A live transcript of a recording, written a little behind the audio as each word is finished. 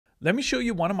Let me show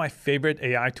you one of my favorite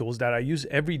AI tools that I use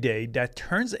every day that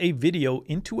turns a video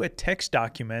into a text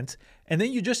document, and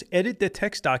then you just edit the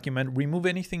text document, remove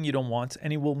anything you don't want,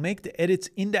 and it will make the edits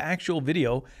in the actual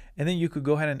video, and then you could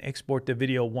go ahead and export the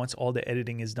video once all the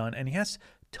editing is done. And it has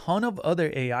a ton of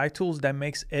other AI tools that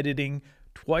makes editing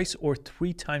 2 or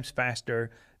 3 times faster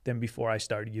than before I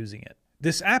started using it.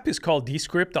 This app is called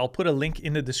Descript. I'll put a link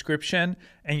in the description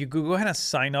and you could go ahead and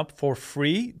sign up for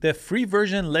free. The free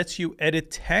version lets you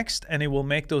edit text and it will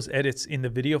make those edits in the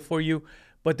video for you.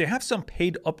 But they have some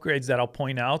paid upgrades that I'll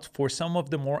point out for some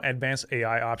of the more advanced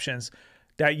AI options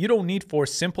that you don't need for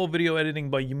simple video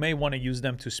editing, but you may want to use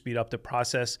them to speed up the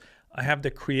process. I have the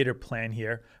creator plan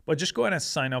here, but just go ahead and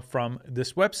sign up from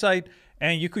this website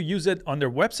and you could use it on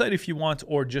their website if you want,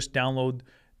 or just download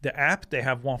the app. They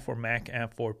have one for Mac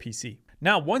and for PC.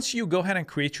 Now, once you go ahead and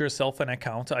create yourself an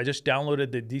account, I just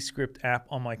downloaded the Descript app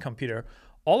on my computer.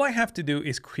 All I have to do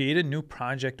is create a new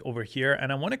project over here,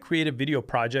 and I want to create a video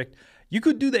project. You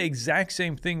could do the exact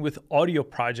same thing with audio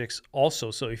projects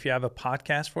also. So if you have a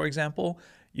podcast, for example,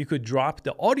 you could drop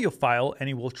the audio file and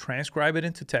it will transcribe it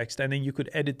into text, and then you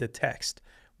could edit the text,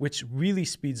 which really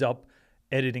speeds up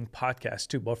editing podcasts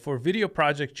too. But for video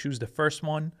project, choose the first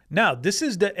one. Now, this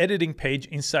is the editing page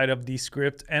inside of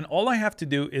Descript, and all I have to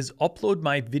do is upload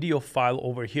my video file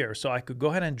over here. So I could go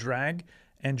ahead and drag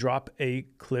and drop a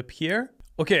clip here.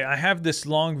 Okay, I have this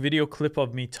long video clip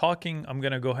of me talking. I'm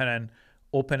gonna go ahead and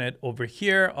open it over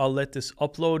here. I'll let this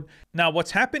upload. Now,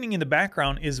 what's happening in the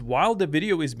background is while the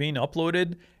video is being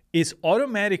uploaded, it's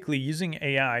automatically using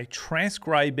AI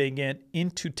transcribing it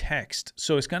into text.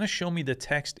 So it's gonna show me the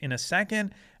text in a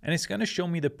second, and it's gonna show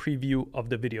me the preview of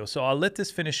the video. So I'll let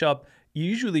this finish up. It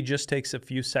usually just takes a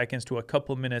few seconds to a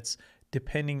couple minutes,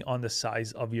 depending on the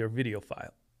size of your video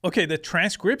file. Okay, the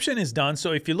transcription is done.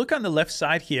 So if you look on the left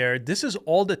side here, this is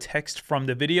all the text from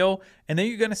the video, and then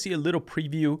you're gonna see a little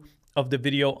preview of the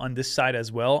video on this side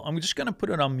as well. I'm just gonna put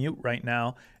it on mute right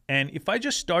now. And if I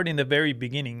just start in the very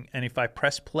beginning and if I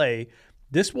press play,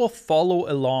 this will follow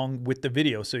along with the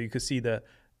video. So you can see the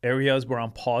areas where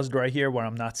I'm paused right here, where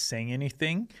I'm not saying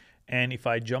anything. And if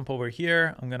I jump over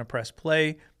here, I'm gonna press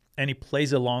play and it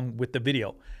plays along with the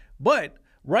video. But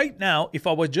right now, if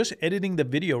I was just editing the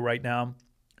video right now,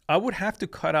 I would have to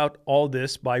cut out all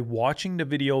this by watching the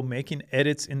video, making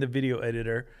edits in the video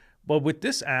editor. But with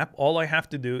this app, all I have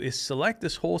to do is select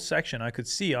this whole section. I could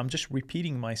see I'm just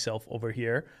repeating myself over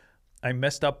here. I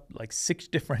messed up like 6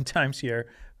 different times here.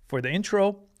 For the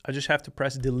intro, I just have to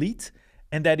press delete,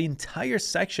 and that entire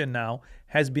section now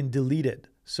has been deleted.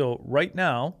 So right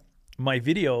now, my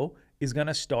video is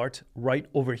gonna start right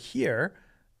over here,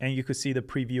 and you could see the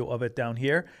preview of it down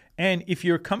here. And if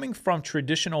you're coming from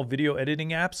traditional video editing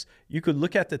apps, you could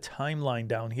look at the timeline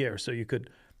down here. So you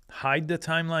could hide the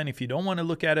timeline if you don't want to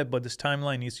look at it, but this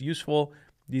timeline is useful.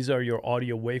 These are your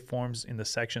audio waveforms in the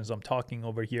sections I'm talking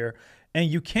over here. And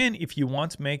you can, if you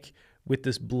want, make with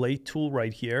this blade tool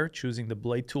right here, choosing the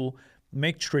blade tool,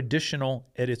 make traditional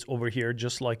edits over here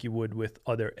just like you would with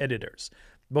other editors.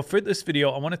 But for this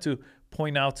video, I wanted to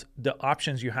point out the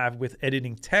options you have with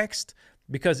editing text,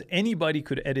 because anybody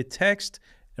could edit text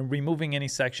and removing any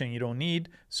section you don't need.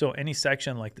 So any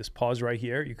section like this pause right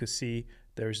here, you could see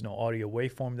there's no audio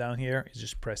waveform down here. You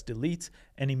just press delete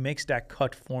and it makes that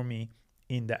cut for me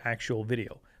in the actual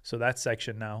video. So that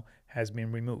section now has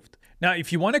been removed. Now,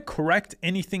 if you want to correct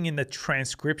anything in the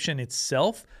transcription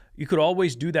itself, you could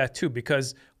always do that too,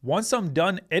 because once I'm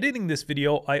done editing this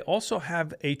video, I also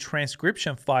have a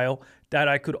transcription file that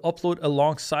I could upload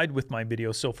alongside with my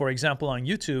video. So for example, on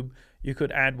YouTube, you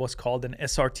could add what's called an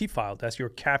SRT file. That's your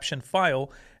caption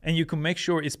file, and you can make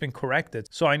sure it's been corrected.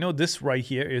 So I know this right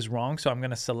here is wrong, so I'm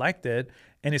gonna select it,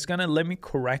 and it's gonna let me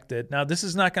correct it. Now, this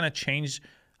is not gonna change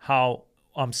how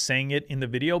I'm saying it in the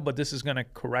video, but this is gonna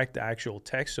correct the actual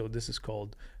text. So this is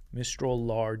called Mistral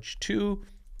Large 2.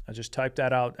 I just type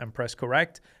that out and press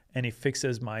correct, and it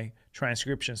fixes my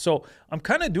transcription. So I'm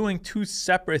kind of doing 2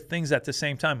 separate things at the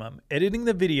same time. I'm editing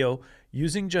the video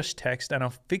using just text, and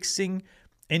I'm fixing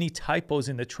any typos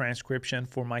in the transcription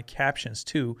for my captions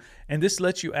too. And this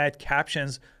lets you add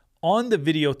captions on the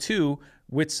video too,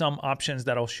 with some options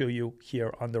that I'll show you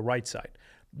here on the right side.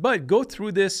 But go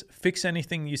through this, fix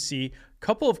anything you see.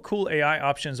 Couple of cool AI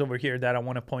options over here that I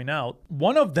want to point out.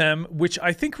 One of them, which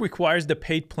I think requires the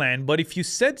paid plan, but if you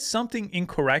said something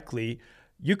incorrectly,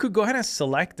 you could go ahead and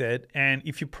select it. And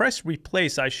if you press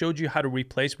replace, I showed you how to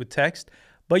replace with text,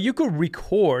 but you could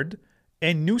record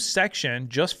a new section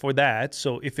just for that.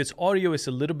 So if it's audio, it's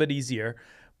a little bit easier,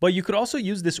 but you could also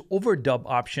use this overdub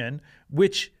option,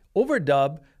 which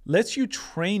overdub lets you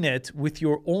train it with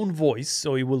your own voice.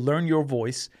 So it will learn your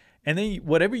voice, And then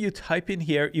whatever you type in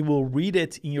here, it will read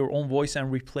it in your own voice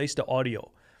and replace the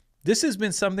audio. This has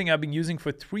been something I've been using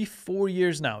for 3-4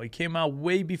 years now. It came out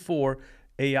way before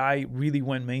AI really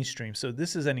went mainstream. So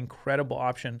this is an incredible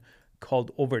option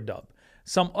called Overdub.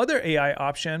 Some other AI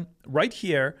option right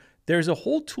here, there's a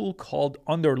whole tool called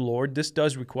Underlord. This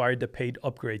does require the paid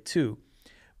upgrade too,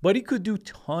 but it could do a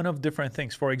ton of different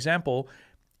things. For example,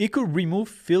 it could remove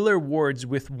filler words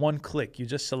with one click. You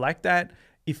just select that.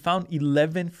 It found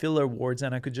 11 filler words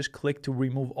and I could just click to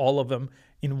remove all of them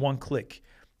in one click.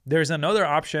 There's another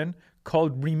option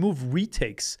called remove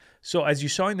retakes. So as you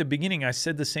saw in the beginning, I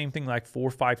said the same thing like 4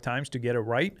 or 5 times to get it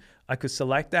right. I could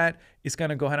select that. It's going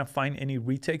to go ahead and find any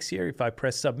retakes here. If I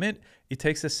press submit, it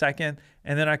takes a second,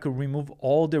 and then I could remove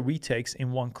all the retakes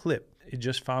in one clip. It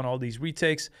just found all these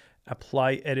retakes,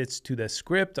 apply edits to the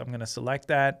script. I'm going to select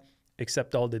that,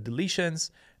 accept all the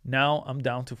deletions. Now I'm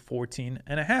down to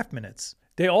 14.5 minutes.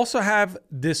 They also have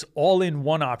this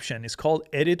all-in-one option. It's called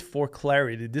Edit for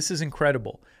Clarity. This is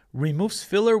incredible. Removes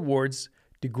filler words,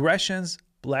 digressions,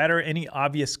 bladder any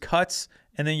obvious cuts,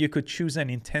 and then you could choose an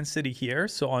intensity here.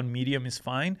 So on medium is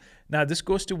fine. Now this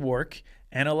goes to work,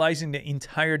 analyzing the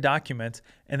entire document,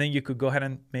 and then you could go ahead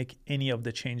and make any of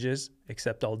the changes,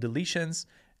 accept all deletions,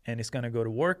 and it's going to go to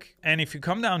work. And if you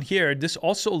come down here, this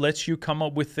also lets you come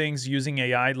up with things using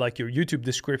AI like your YouTube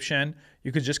description.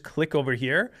 You could just click over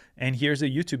here and here's a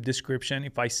YouTube description.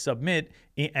 If I submit,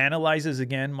 it analyzes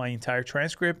again my entire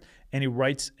transcript and it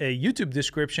writes a YouTube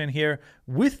description here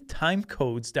with time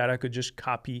codes that I could just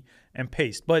copy and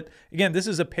paste. But again, this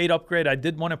is a paid upgrade. I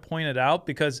did want to point it out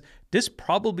because this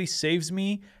probably saves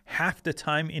me half the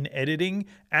time in editing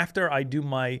after I do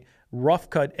my rough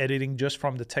cut editing just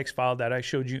from the text file that I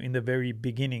showed you in the very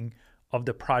beginning of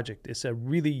the project. It's a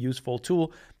really useful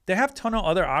tool. They have a ton of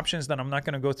other options that I'm not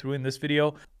going to go through in this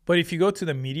video, but if you go to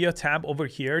the media tab over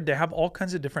here, they have all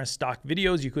kinds of different stock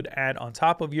videos you could add on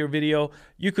top of your video.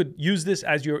 You could use this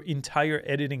as your entire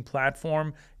editing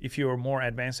platform if you're a more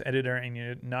advanced editor and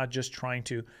you're not just trying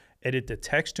to edit the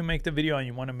text to make the video and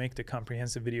you want to make the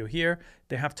comprehensive video here.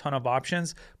 They have a ton of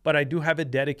options, but I do have a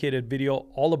dedicated video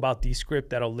all about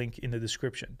Descript that I'll link in the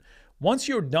description. Once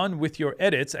you're done with your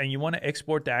edits and you want to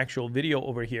export the actual video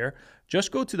over here,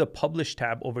 just go to the Publish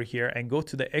tab over here and go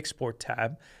to the Export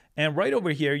tab. And right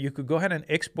over here, you could go ahead and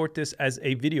export this as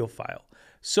a video file.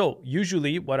 So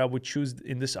usually what I would choose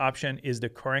in this option is the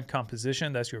current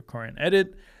composition. That's your current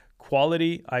edit.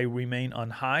 Quality, I remain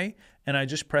on high, and I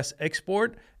just press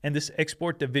export, and this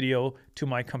export the video to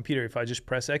my computer. If I just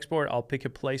press export, I'll pick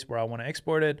a place where I want to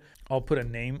export it. I'll put a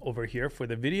name over here for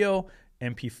the video.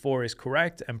 MP4 is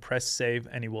correct, and press save,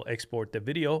 and it will export the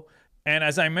video. And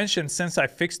as I mentioned, since I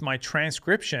fixed my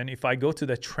transcription, if I go to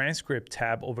the transcript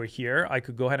tab over here, I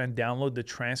could go ahead and download the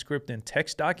transcript in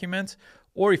text document.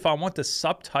 Or if I want the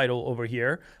subtitle over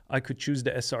here, I could choose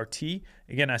the SRT.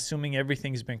 Again, assuming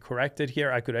everything's been corrected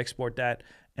here, I could export that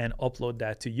and upload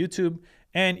that to YouTube.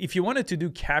 And if you wanted to do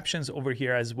captions over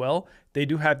here as well, they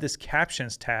do have this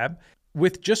captions tab.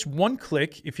 With just one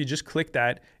click, if you just click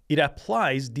that, it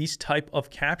applies these type of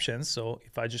captions. So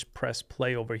if I just press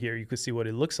play over here, you can see what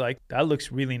it looks like. That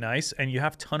looks really nice. And you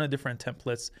have a ton of different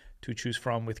templates to choose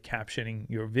from with captioning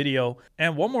your video.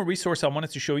 And one more resource I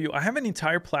wanted to show you. I have an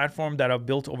entire platform that I've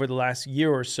built over the last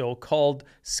year or so called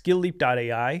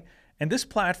SkillLeap.ai. And this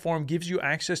platform gives you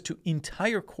access to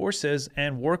entire courses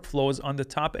and workflows on the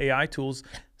top AI tools,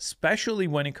 especially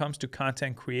when it comes to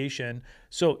content creation.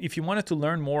 So if you wanted to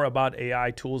learn more about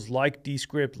AI tools like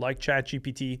Descript, like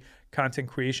ChatGPT, content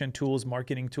creation tools,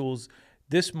 marketing tools,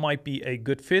 this might be a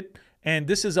good fit. And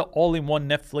this is an all-in-one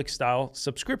Netflix style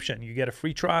subscription. You get a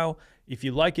free trial. If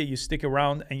you like it, you stick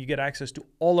around and you get access to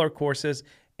all our courses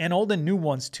and all the new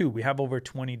ones too. We have over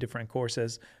 20 different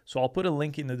courses. So I'll put a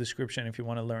link in the description if you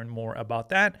want to learn more about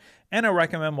that. And I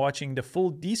recommend watching the full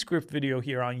Descript video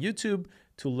here on YouTube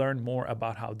to learn more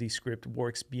about how Descript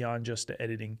works beyond just the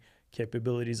editing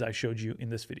capabilities I showed you in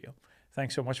this video.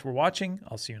 Thanks so much for watching.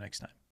 I'll see you next time.